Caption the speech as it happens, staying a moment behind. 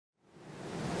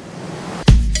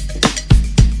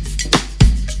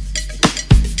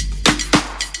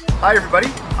Hi everybody,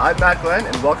 I'm Glen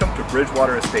and welcome to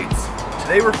Bridgewater Estates.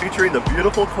 Today we're featuring the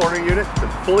beautiful corner unit with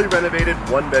a fully renovated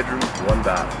 1-bedroom,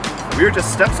 1-bath. We are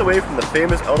just steps away from the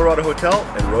famous Eldorado Hotel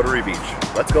and Rotary Beach.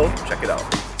 Let's go check it out.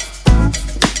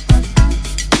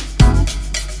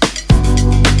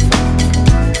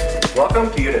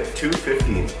 Welcome to Unit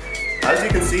 215. As you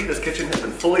can see, this kitchen has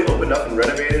been fully opened up and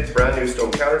renovated, brand new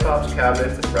stone countertops,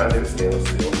 cabinets, and brand new stainless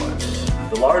steel appliances.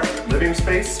 The large living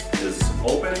space is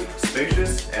open,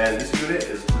 spacious, and this unit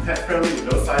is pet friendly with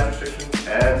no size restrictions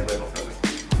and rental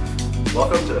friendly.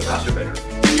 Welcome to the master bedroom.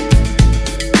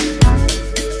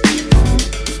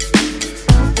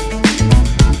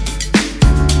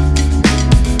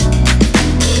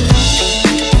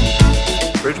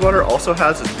 Bridgewater also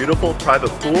has this beautiful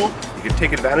private pool you can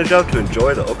take advantage of to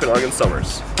enjoy the Okanagan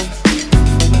summers.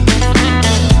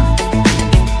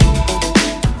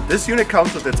 This unit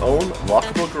comes with its own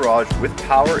lockable garage with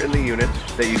power in the unit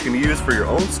that you can use for your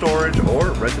own storage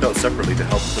or rent it out separately to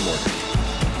help with the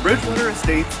mortgage. Bridgewater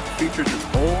Estates features its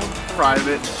own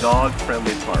private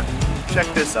dog-friendly park. Check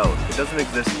this out, it doesn't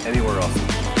exist anywhere else.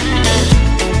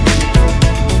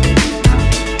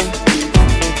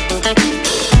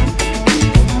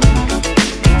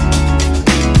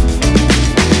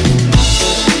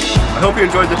 I hope you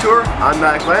enjoyed the tour. I'm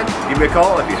Glen. Give me a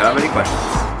call if you have any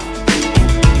questions.